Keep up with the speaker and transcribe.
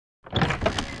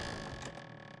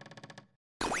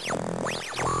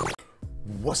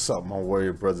What's up, my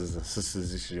warrior brothers and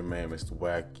sisters? This is your man, Mr.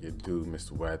 Wack, your dude,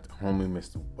 Mr. Wack, the homie,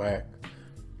 Mr. Wack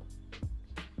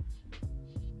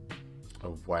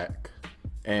of WaCK.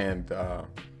 And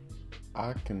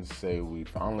I can say we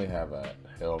finally have a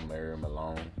Hail Mary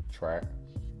Malone track.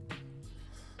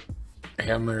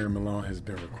 Hail Mary Malone has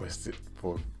been requested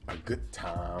for a good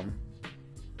time.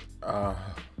 I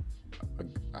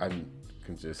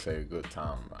can just say a good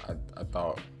time. I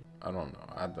thought, I don't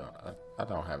know, I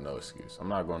don't have no excuse. I'm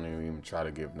not going to even try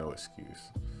to give no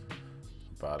excuse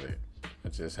about it. I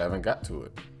just haven't got to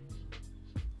it.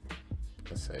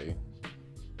 Let's say.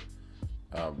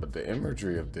 But the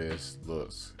imagery of this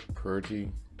looks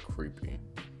pretty creepy.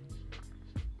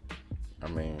 I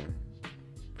mean,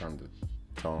 from the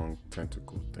tongue,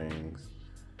 tentacle things,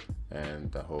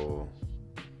 and the whole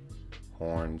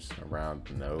horns around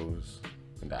the nose,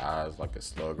 and the eyes like a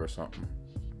slug or something.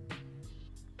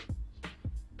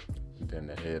 And then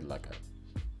the head like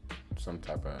some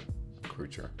type of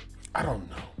creature. I don't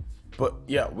know. But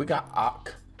yeah, we got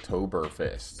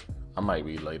Octoberfest. I might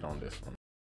be late on this one.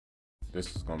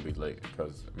 This is gonna be late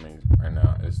because I mean right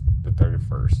now it's the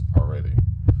 31st already.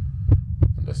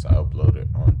 Unless I upload it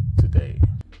on today,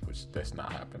 which that's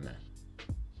not happening.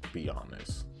 Be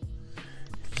honest.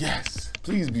 Yes,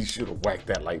 please be sure to whack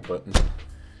that like button.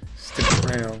 Stick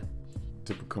around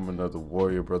to become another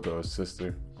warrior brother or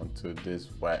sister onto this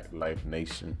WaCK Life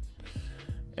Nation,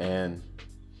 and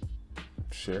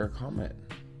share a comment.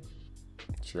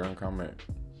 Share and comment.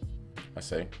 I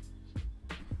say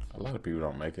a lot of people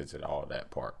don't make it to all that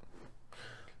part.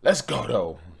 Let's go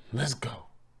though. Let's go.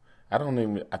 I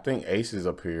think Ace is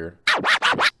up here.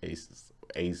 Ace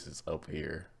is up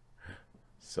here.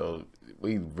 So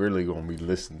we really gonna be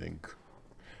listening.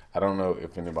 I don't know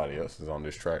if anybody else is on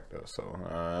this track though. So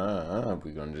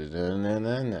we gonna just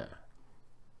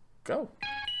go.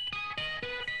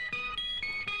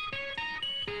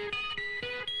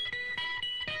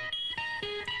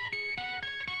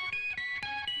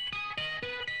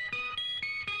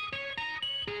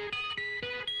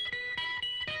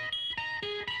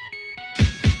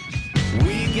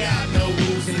 Got no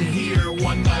rules in here,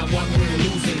 one by one we're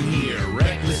losing here.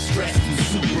 Reckless, stressed, and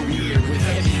super weird with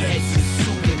heavy heads and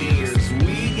souvenirs.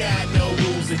 We got no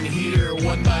rules in here,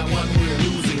 one by one we're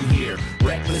losing here.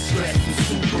 Reckless, stressed, and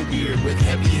super weird with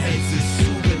heavy heads and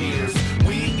souvenirs.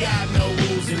 We got no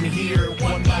rules in here,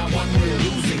 one by one we're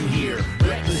losing here.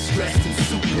 Reckless, stressed, and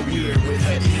super weird with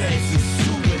heavy heads and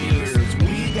souvenirs.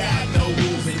 We got no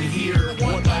rules in here,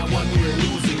 one by one we're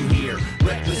losing here.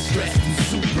 Reckless, stressed, and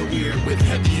super weird with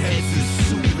heavy heads and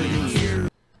souvenirs.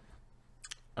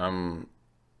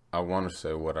 I want to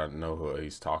say what I know who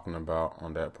he's talking about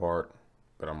on that part,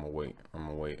 but I'm gonna wait. I'm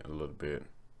gonna wait a little bit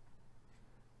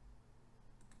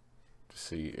to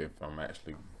see if I'm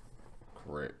actually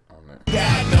correct on that.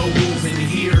 Got no rules in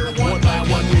here, one by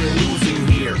one we're losing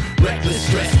here. Reckless,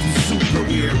 stressed, and super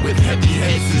weird with heavy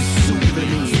heads and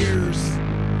souvenirs.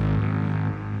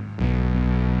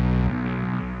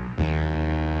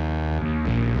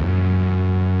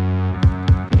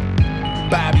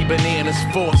 Bobby Bananas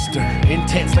Forster,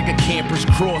 intense like a camper's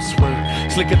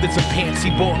crossword, slicker than some pants he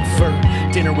bought for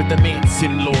dinner with the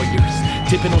Manson lawyers,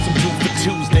 tipping on some 2 for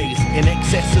Tuesdays, in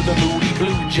excess of the Moody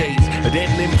Blue Jays, a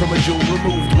dead limb from a jewel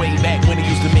removed way back when he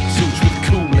used to make suits with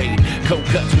Kool-Aid, cold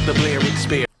cuts with the Blair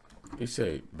Experiment. He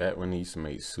said back when he used to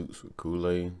make suits with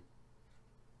Kool-Aid.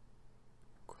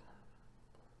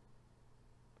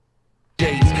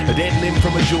 A dead limb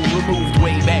from a jewel removed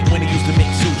way back when he used to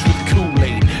make suits with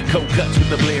Kool-Aid, cold cuts with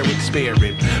the Blair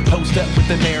Experiment, post up with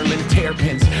the Maryland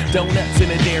Terrapins, donuts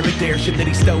in a dare shit that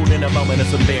he stole in a moment of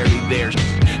some buried there.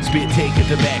 Spit taking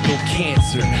tobacco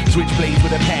cancer, switchblades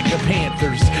with a pack of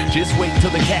panthers. Just wait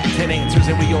till the captain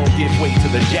answers and we all give way to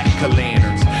the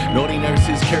jack-o'-lanterns. Naughty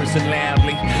nurses cursing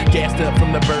loudly, gassed up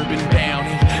from the bourbon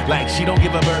bounty, like she don't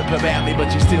give a burp about me,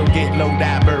 but you still get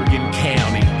low-die Bergen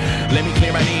County. Let me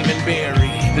clear my name and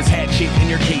bury this hat shit in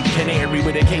your cage canary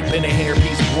with a cape and a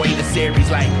hairpiece. Buenos Aires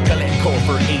like collect call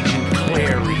for Agent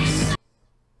Clarice.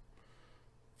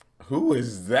 Who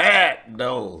is that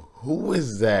though? Who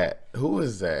is that? Who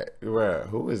is that? Right,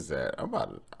 who is that?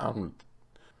 I'm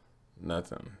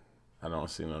nothing. I don't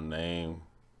see no name,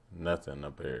 nothing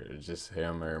up here. It's just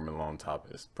Hail Mary Malone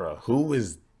topics. Bro, who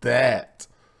is that?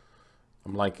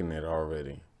 I'm liking it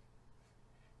already.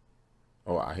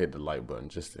 Oh, I hit the like button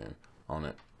just then on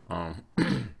it.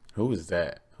 Who is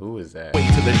that? Who is that? Way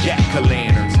to the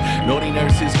jack-o'-lanterns. Naughty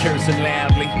nurses cursing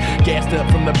loudly, gassed up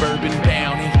from the bourbon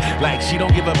bounty, like she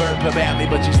don't give a burp about me,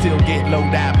 but you still get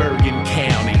low-die Bergen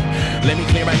County. Let me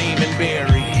clear my name and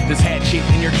bury This hat shaped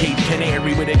in your Cape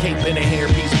Canary with a cape and a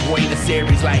hairpiece. Buenos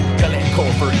Aires like Gullet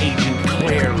Call for Agent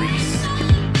Clarice.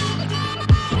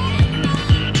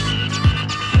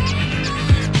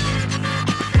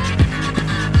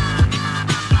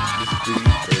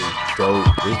 Dope.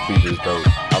 This beat is dope.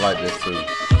 I like this too.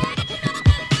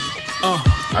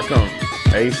 I come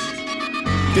Ace.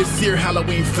 This year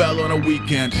Halloween fell on a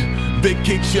weekend. Big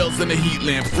cake shells in the heat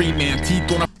lamp. Free man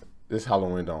teeth on a. This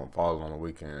Halloween don't fall on a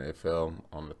weekend. It fell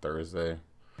on the Thursday.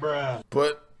 Bruh.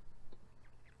 But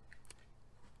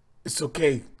it's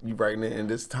okay. You writing it in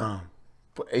this time.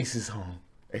 But Ace is on.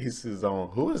 Ace is on.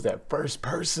 Who is that first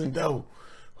person though?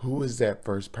 Who is that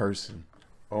first person?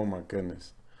 Oh my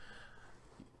goodness.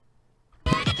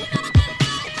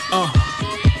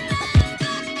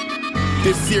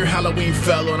 This year Halloween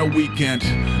fell on a weekend.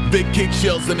 Big cake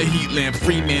shells in the heat lamp.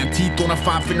 Free man teeth on a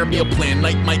 5-finger meal plan.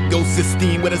 Night might go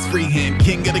Sistine with his free hand.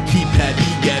 King of the keypad.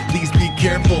 Egad, please be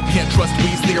careful. Can't trust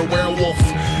Weasley or werewolf.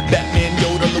 Batman,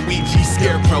 Yoda, Luigi,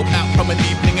 Scarecrow. Out from an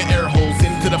evening of air holes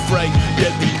into the fray.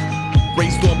 Deadly.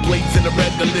 Raised on blades in the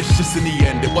red, delicious in the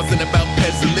end. It wasn't about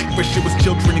peasant licorice, it was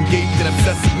children engaged in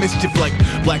obsessive mischief like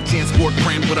black transport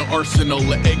crammed with an arsenal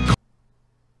of egg.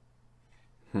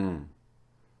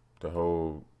 The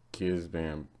whole kids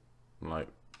being like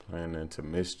playing into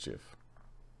mischief.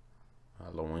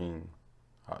 Halloween,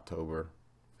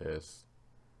 Octoberfest,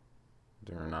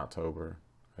 during October,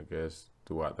 I guess,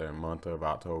 throughout the month of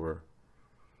October.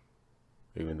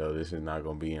 Even though this is not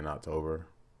gonna be in October.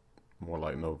 More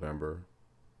like November.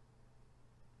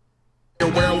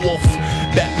 Werewolf,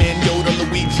 Batman, Yoda,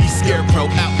 Luigi, Scarecrow.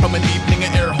 Out from an evening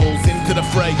of air holes into the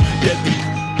fray. Deadly.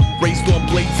 Raised on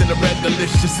blades in the red,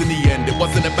 delicious in the end. It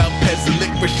wasn't about peasant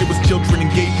licorice, it was children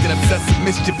engaged in obsessive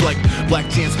mischief like black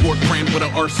transport crammed with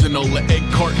an arsenal of egg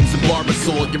cartons and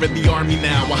barbasol. You're in the army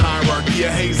now, a hierarchy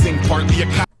of hazing, partly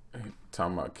a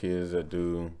Talking about kids that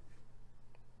do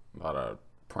a lot of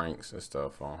pranks and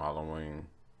stuff on Halloween.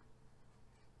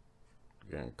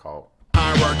 Getting caught.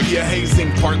 Hierarchy of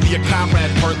hazing, partly a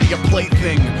comrade, partly a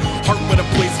plaything. Heart with a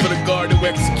place for the guard to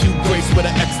execute grace with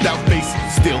an X'd out face.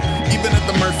 Still, even at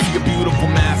the mercy of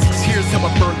beautiful masks, here's how a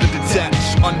burger detach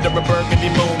under a burgundy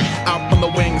moon. Out from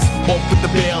the wings, off with the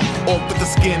veil, off with the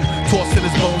skin, tossing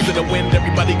his bones in the wind.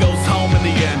 Everybody goes home in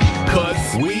the end.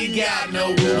 Cause we got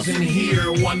no rules in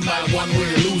here. One by one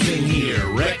we're losing here.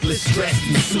 Reckless, stressed,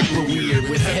 and super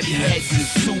weird with heavy heads and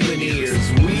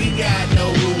souvenirs. We got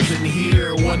no rules in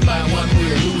here. One by one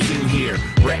we're losing here.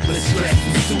 Reckless, stressed,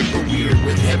 and super weird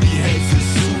with heavy heads and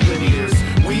souvenirs.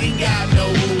 We got no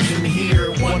rules in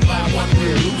here. One by one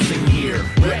we're losing here.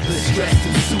 Reckless, stressed,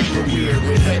 and super weird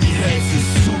with heavy heads and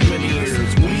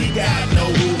souvenirs. We got no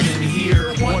rules in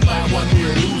here. One by one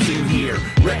we're losing here.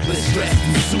 Reckless, stressed,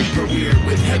 and super weird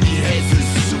with heavy heads and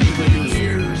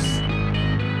souvenirs.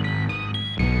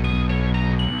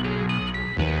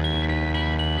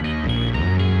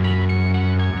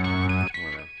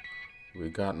 We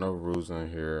got no rules in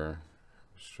here.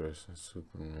 Stress and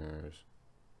souvenirs.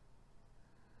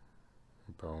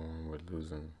 Bone, we're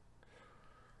losing.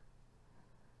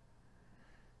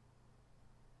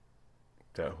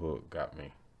 That hook got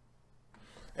me.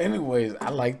 Anyways, I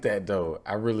like that though.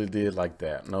 I really did like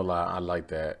that. No lie, I like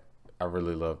that. I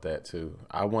really love that too.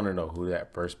 I want to know who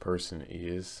that first person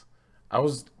is.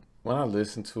 When I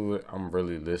listen to it, I'm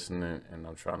really listening and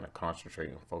I'm trying to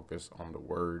concentrate and focus on the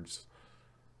words.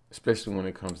 Especially when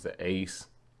it comes to Ace.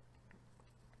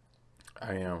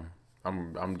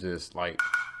 I'm just like,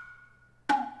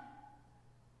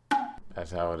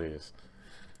 that's how it is.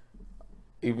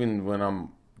 Even when I'm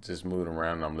just moving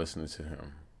around and I'm listening to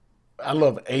him. I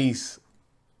love Ace.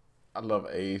 I love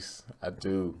Ace. I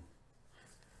do.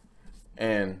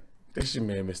 And this your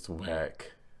man, Mr.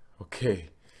 WaCK. Okay.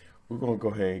 We're going to go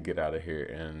ahead and get out of here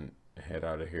and head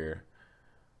out of here.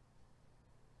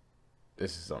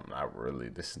 This is something I really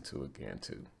listen to again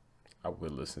too. I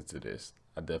will listen to this.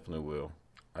 I definitely will.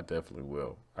 I definitely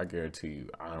will. I guarantee you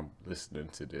I'm listening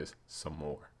to this some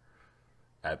more.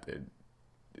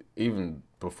 Even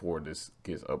before this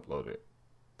gets uploaded.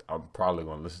 I'm probably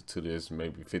going to listen to this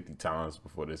maybe 50 times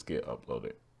before this get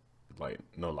uploaded. Like,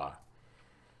 no lie.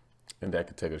 And that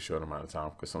could take a short amount of time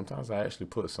because sometimes I actually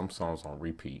put some songs on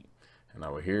repeat and I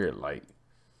would hear it like,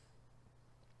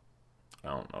 I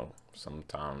don't know,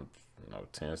 sometimes,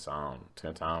 10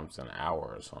 times an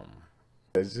hour or something.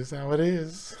 That's just how it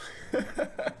is.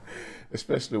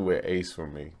 Especially with Ace for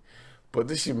me. But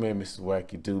this your man, Mr.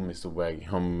 Wacky Dude, Mr. Wacky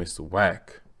Homie, Mr.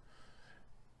 WaCK.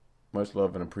 Much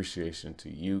love and appreciation to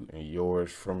you and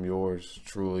yours, from yours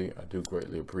truly. I do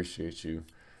greatly appreciate you.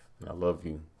 And I love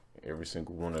you, every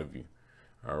single one of you.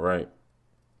 All right.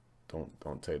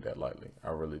 Don't take that lightly.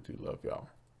 I really do love y'all.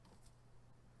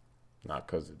 Not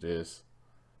because of this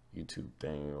YouTube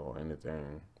thing or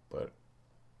anything, but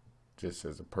just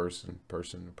as a person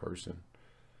to person,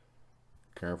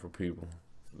 caring for people,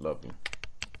 love you.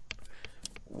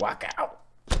 WaCK out.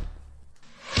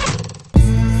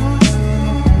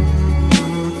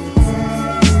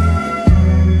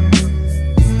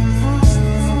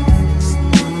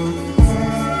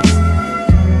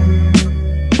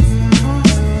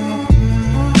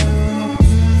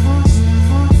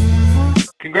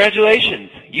 Congratulations,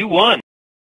 you won.